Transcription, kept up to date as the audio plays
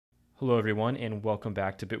Hello everyone and welcome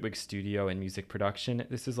back to Bitwig Studio and Music Production.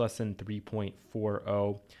 This is lesson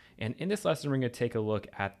 3.40, and in this lesson we're going to take a look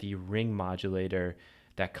at the ring modulator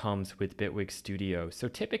that comes with Bitwig Studio. So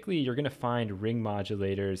typically you're going to find ring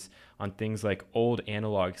modulators on things like old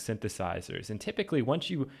analog synthesizers, and typically once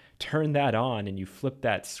you turn that on and you flip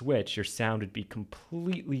that switch, your sound would be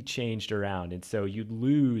completely changed around, and so you'd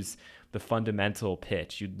lose the fundamental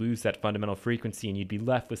pitch, you'd lose that fundamental frequency, and you'd be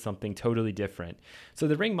left with something totally different. So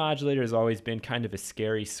the ring modulator has always been kind of a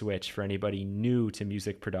scary switch for anybody new to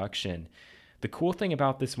music production. The cool thing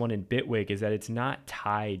about this one in Bitwig is that it's not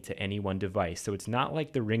tied to any one device. So it's not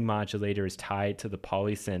like the ring modulator is tied to the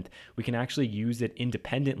polysynth. We can actually use it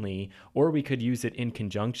independently, or we could use it in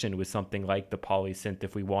conjunction with something like the polysynth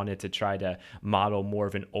if we wanted to try to model more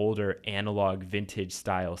of an older analog vintage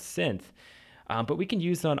style synth. But we can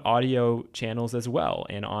use it on audio channels as well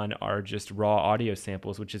and on our just raw audio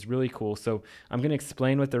samples, which is really cool. So I'm going to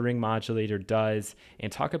explain what the ring modulator does and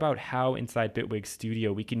talk about how inside Bitwig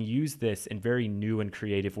Studio we can use this in very new and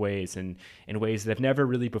creative ways, and in ways that have never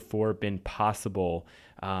really before been possible,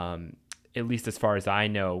 at least as far as I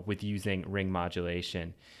know, with using ring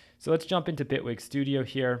modulation. So let's jump into Bitwig Studio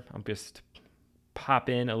here. I'll just pop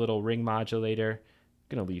in a little ring modulator.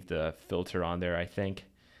 I'm going to leave the filter on there, I think.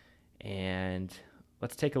 And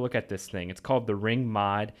let's take a look at this thing. It's called the ring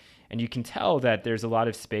mod, and you can tell that there's a lot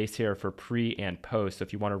of space here for pre and post. So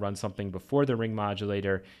if you want to run something before the ring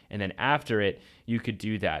modulator and then after it, you could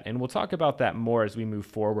do that. And we'll talk about that more as we move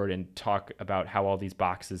forward and talk about how all these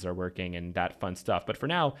boxes are working and that fun stuff. But for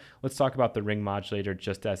now, let's talk about the ring modulator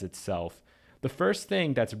just as itself. The first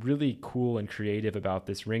thing that's really cool and creative about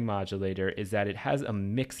this ring modulator is that it has a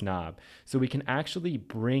mix knob. So we can actually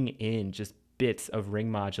bring in just bits of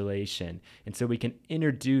ring modulation, and so we can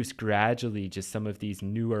introduce gradually just some of these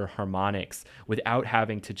newer harmonics without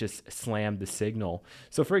having to just slam the signal.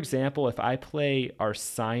 So for example, if I play our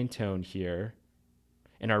sine tone here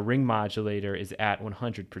and our ring modulator is at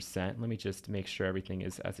 100%, let me just make sure everything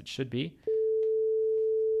is as it should be.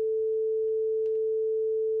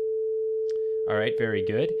 All right, very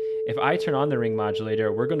good. If I turn on the ring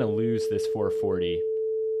modulator, we're going to lose this 440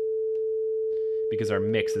 because our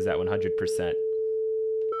mix is at 100%.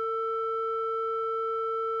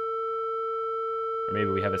 Or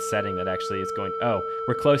maybe we have a setting that actually is going, oh,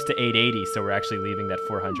 we're close to 880, so we're actually leaving that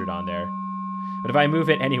 400 on there. But if I move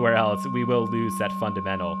it anywhere else, we will lose that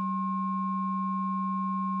fundamental.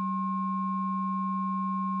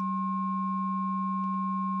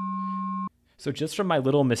 So just from my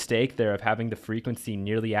little mistake there of having the frequency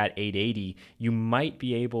nearly at 880, you might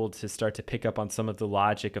be able to start to pick up on some of the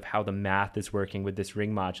logic of how the math is working with this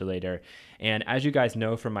ring modulator. And as you guys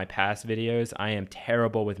know from my past videos, I am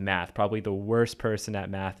terrible with math, probably the worst person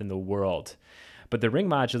at math in the world. But the ring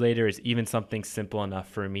modulator is even something simple enough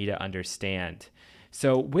for me to understand.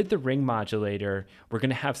 So with the ring modulator, we're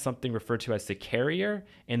going to have something referred to as the carrier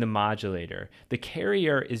and the modulator. The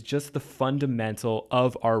carrier is just the fundamental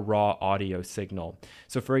of our raw audio signal.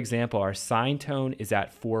 So for example, our sine tone is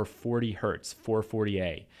at 440 hertz,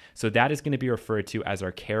 440A. So that is going to be referred to as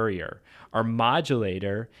our carrier. Our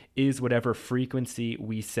modulator is whatever frequency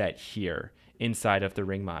we set here inside of the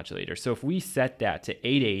ring modulator. So if we set that to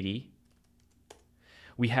 880,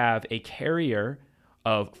 we have a carrier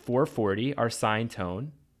of 440, our sine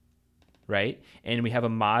tone, right? And we have a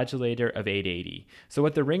modulator of 880. So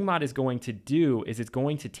what the ring mod is going to do is it's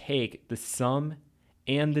going to take the sum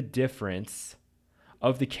and the difference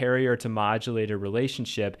of the carrier to modulator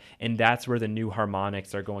relationship, and that's where the new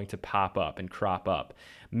harmonics are going to pop up and crop up.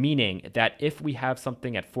 Meaning that if we have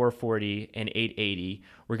something at 440 and 880,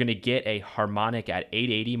 we're going to get a harmonic at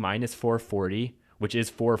 880 minus 440, which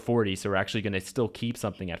is 440, so we're actually going to still keep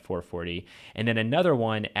something at 440, and then another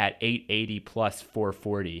one at 880 plus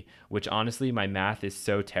 440, which honestly, my math is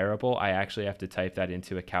so terrible, I actually have to type that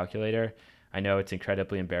into a calculator. I know it's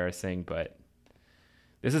incredibly embarrassing, but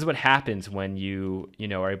this is what happens when you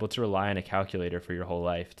are able to rely on a calculator for your whole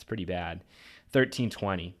life. It's pretty bad.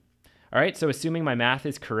 1320. All right, so assuming my math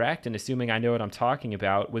is correct and assuming I know what I'm talking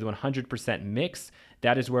about, with 100% mix,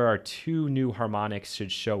 that is where our two new harmonics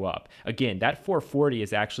should show up. Again, that 440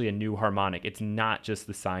 is actually a new harmonic. It's not just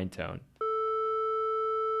the sine tone.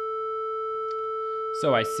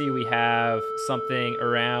 So I see we have something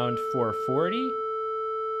around 440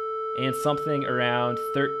 and something around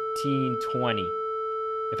 1320.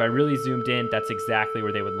 If I really zoomed in, that's exactly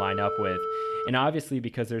where they would line up with. And obviously,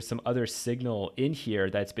 because there's some other signal in here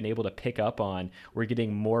that's been able to pick up on, we're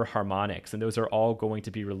getting more harmonics. And those are all going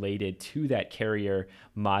to be related to that carrier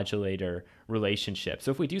modulator relationship. So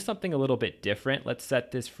if we do something a little bit different, let's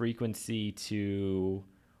set this frequency to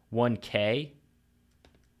 1K.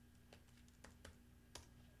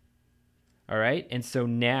 All right, and so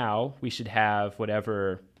now we should have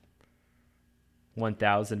whatever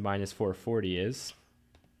 1000 minus 440 is.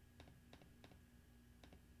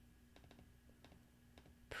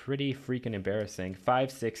 Pretty freaking embarrassing.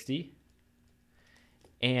 560.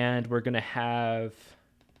 And we're going to have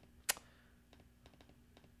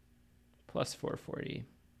plus 440,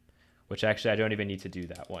 which actually I don't even need to do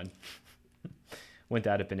that one. Wouldn't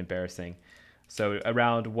that have been embarrassing? So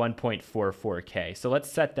around 1.44K. So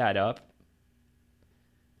let's set that up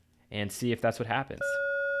and see if that's what happens.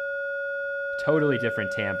 Totally different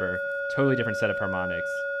timbre, totally different set of harmonics.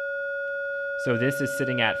 So this is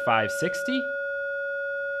sitting at 560,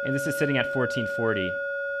 and this is sitting at 1440.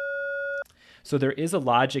 So there is a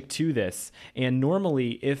logic to this, and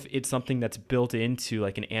normally if it's something that's built into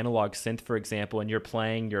like an analog synth, for example, and you're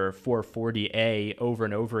playing your 440A over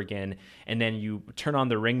and over again, and then you turn on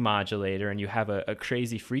the ring modulator and you have a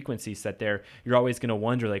crazy frequency set there, you're always going to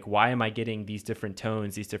wonder, like, why am I getting these different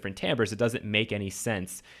tones, these different timbres? It doesn't make any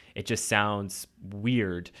sense. It just sounds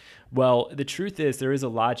weird. Well, the truth is there is a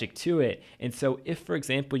logic to it. And so if, for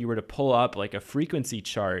example, you were to pull up like a frequency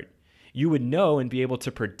chart, you would know and be able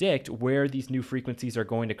to predict where these new frequencies are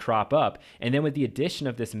going to crop up. And then with the addition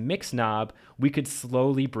of this mix knob, we could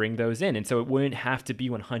slowly bring those in. And so it wouldn't have to be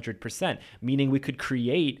 100%, meaning we could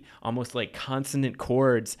create almost like consonant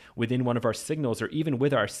chords within one of our signals, or even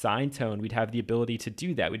with our sine tone, we'd have the ability to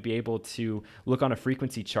do that. We'd be able to look on a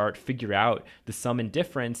frequency chart, figure out the sum and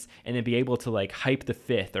difference, and then be able to like hype the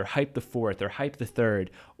fifth or hype the fourth or hype the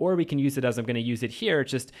third. Or we can use it as I'm going to use it here,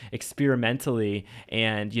 just experimentally,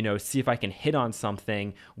 and, you know, see if I can hit on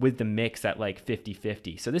something with the mix at like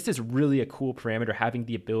 50-50. So this is really a cool parameter, having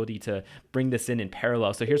the ability to bring this in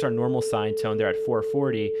parallel. So here's our normal sine tone there at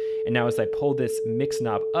 440. And now as I pull this mix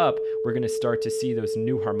knob up, we're going to start to see those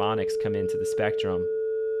new harmonics come into the spectrum.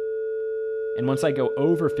 And once I go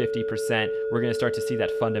over 50%, we're going to start to see that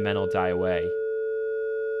fundamental die away,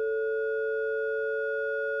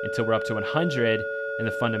 until we're up to 100, and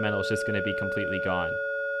the fundamental is just going to be completely gone.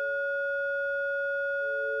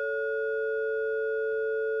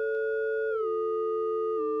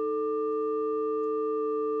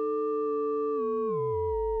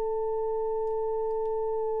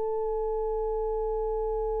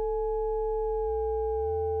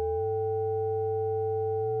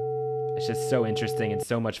 It's just so interesting and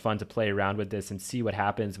so much fun to play around with this and see what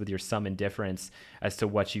happens with your sum and difference as to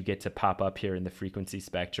what you get to pop up here in the frequency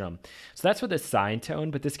spectrum. So that's with a sine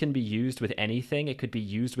tone, but this can be used with anything. It could be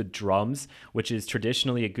used with drums, which is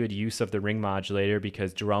traditionally a good use of the ring modulator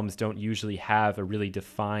because drums don't usually have a really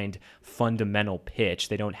defined fundamental pitch.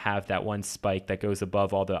 They don't have that one spike that goes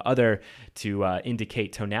above all the other to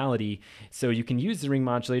indicate tonality. So you can use the ring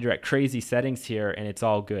modulator at crazy settings here, and it's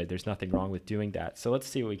all good. There's nothing wrong with doing that. So let's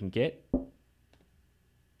see what we can get.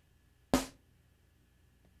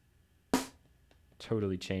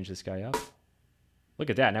 Totally change this guy up. Look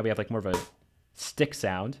at that. Now we have like more of a stick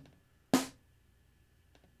sound.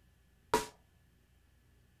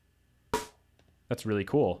 That's really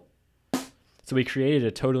cool. So we created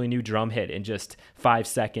a totally new drum hit in just 5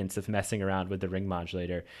 seconds of messing around with the ring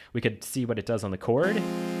modulator. We could see what it does on the chord.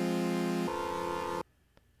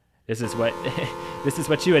 This is what this is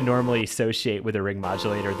what you would normally associate with a ring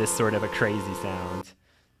modulator, this sort of a crazy sound.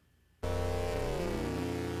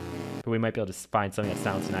 But we might be able to find something that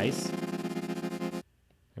sounds nice.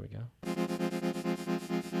 There we go.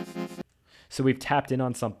 So we've tapped in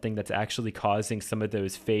on something that's actually causing some of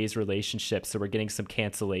those phase relationships. So we're getting some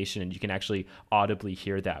cancellation, and you can actually audibly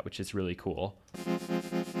hear that, which is really cool.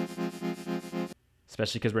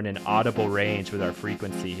 Especially because we're in an audible range with our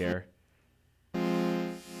frequency here.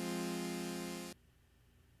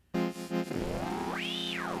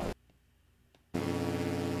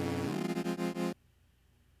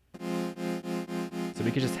 So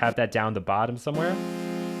we could just have that down the bottom somewhere.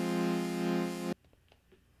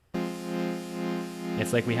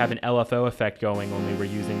 It's like we have an LFO effect going when we were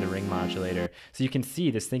using the ring modulator. So you can see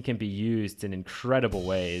this thing can be used in incredible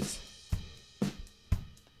ways.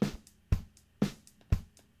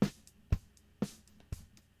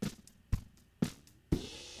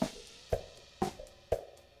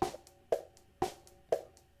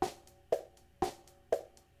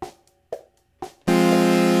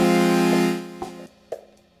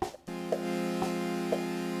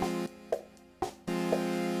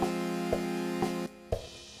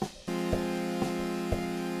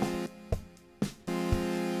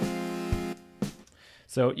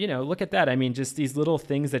 So, you know, look at that. I mean, just these little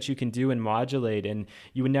things that you can do and modulate, and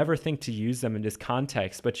you would never think to use them in this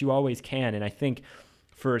context, but you always can. And I think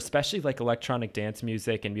for especially like electronic dance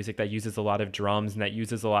music and music that uses a lot of drums and that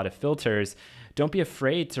uses a lot of filters, don't be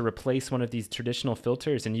afraid to replace one of these traditional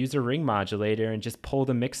filters and use a ring modulator and just pull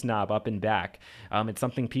the mix knob up and back. It's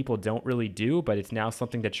something people don't really do, but it's now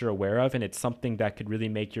something that you're aware of, and it's something that could really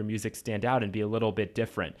make your music stand out and be a little bit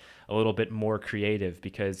different, a little bit more creative.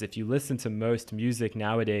 Because if you listen to most music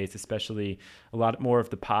nowadays, especially a lot more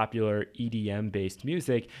of the popular EDM-based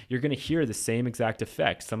music, you're going to hear the same exact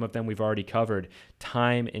effects. Some of them we've already covered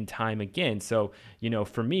time and time again. So,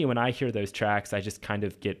 for me, when I hear those tracks, I just kind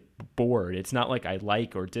of get bored. It's not like I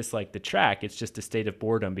like or dislike the track. It's just a state of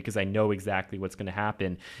boredom because I know exactly what's going to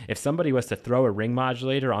happen. If somebody was to throw a ring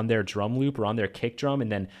modulator on their drum loop or on their kick drum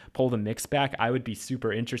and then pull the mix back, I would be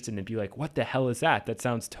super interested and be like, what the hell is that? That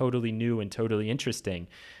sounds totally new and totally interesting.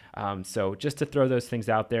 So just to throw those things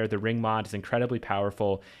out there, the ring mod is incredibly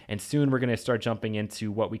powerful, and soon we're going to start jumping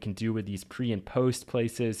into what we can do with these pre and post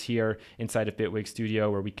places here inside of Bitwig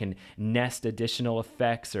Studio, where we can nest additional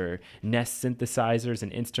effects or nest synthesizers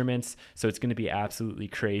and instruments. So it's going to be absolutely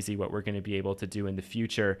crazy what we're going to be able to do in the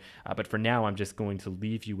future. But for now, I'm just going to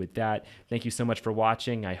leave you with that. Thank you so much for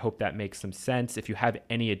watching. I hope that makes some sense. If you have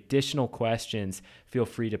any additional questions, feel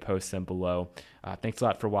free to post them below. Thanks a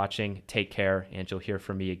lot for watching. Take care, and you'll hear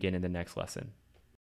from me again in the next lesson.